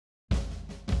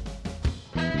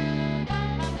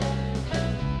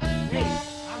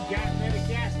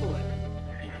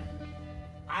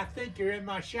I think you're in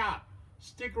my shop.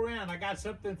 Stick around. I got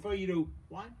something for you to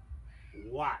what?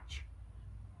 Watch.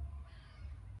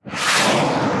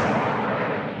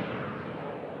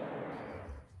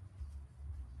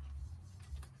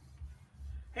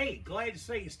 Hey, glad to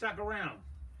say you stuck around.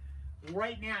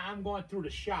 Right now, I'm going through the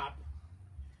shop,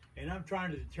 and I'm trying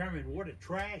to determine what is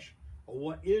trash, or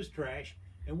what is trash,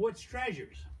 and what's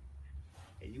treasures.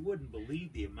 And you wouldn't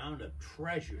believe the amount of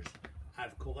treasures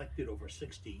I've collected over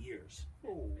 60 years.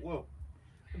 Oh, whoa.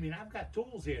 I mean, I've got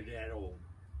tools here that old.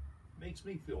 Makes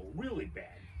me feel really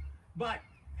bad. But,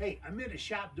 hey, I'm in a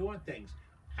shop doing things.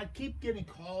 I keep getting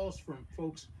calls from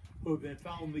folks who have been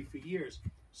following me for years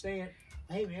saying,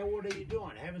 hey, man, what are you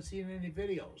doing? I haven't seen any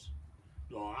videos.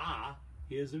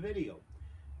 Here's a video.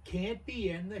 Can't be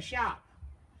in the shop.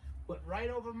 But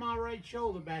right over my right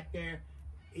shoulder back there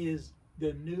is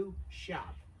the new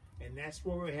shop. And that's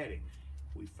where we're heading.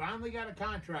 We finally got a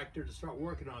contractor to start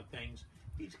working on things.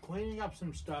 He's cleaning up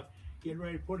some stuff, getting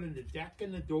ready to put in the deck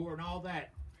and the door and all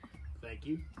that. Thank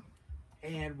you.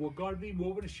 And we're going to be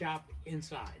moving the shop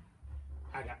inside.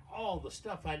 I got all the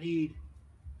stuff I need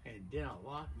and then a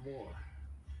lot more.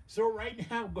 So right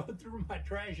now I'm going through my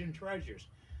trash and treasures.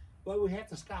 But we have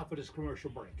to stop for this commercial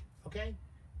break, okay?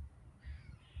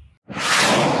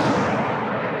 Ha!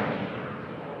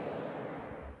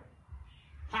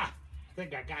 I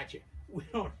think I got you. We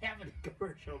don't have any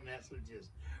commercial messages.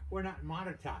 We're not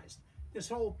monetized. This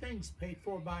whole thing's paid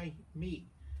for by me.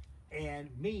 And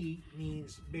me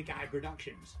means Big Eye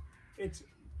Productions. It's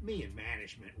me and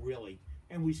management, really.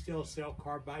 And we still sell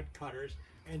carbide cutters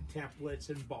and templates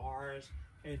and bars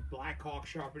and Blackhawk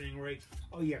sharpening rigs.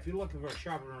 Oh yeah, if you're looking for a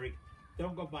sharpening rig,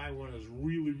 don't go buy one of those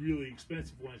really, really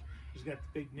expensive ones. It's got the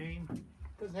big name.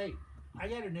 Because hey, I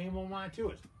got a name on mine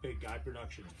too. It's Big Eye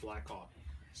Productions, Blackhawk.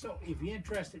 So if you're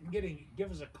interested in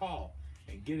give us a call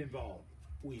and get involved.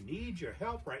 We need your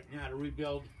help right now to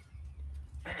rebuild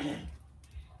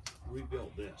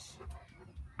this.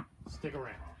 Stick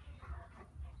around.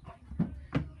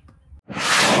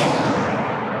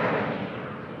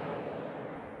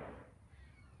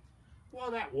 Well,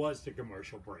 that was the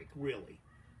commercial break, really.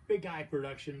 Big Eye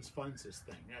Productions funds this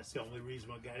thing. That's the only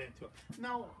reason we got into it.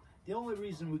 No, the only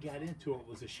reason we got into it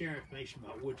was to share information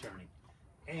about wood turning.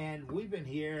 And we've been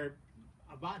here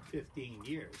about 15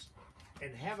 years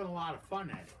and having a lot of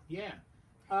fun at it. Yeah.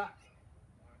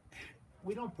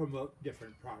 We don't promote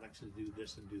different products and do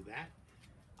this and do that.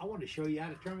 I want to show you how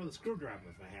to turn with a screwdriver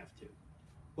if I have to.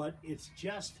 But it's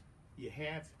just you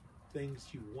have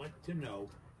things you want to know,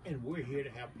 and we're here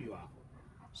to help you out.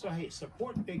 So hey,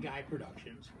 support Big Eye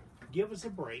Productions. Give us a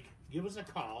break. Give us a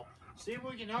call. See if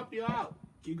we can help you out.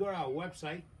 You go to our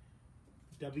website,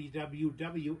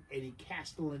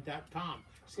 www.eddiecastellan.com.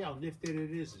 See how nifted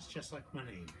it is. It's just like my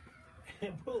name.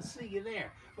 And we'll see you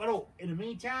there. But oh, in the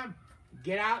meantime,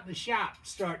 get out in the shop.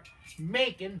 Start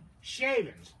making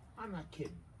shavings. I'm not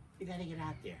kidding. You got to get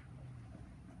out there.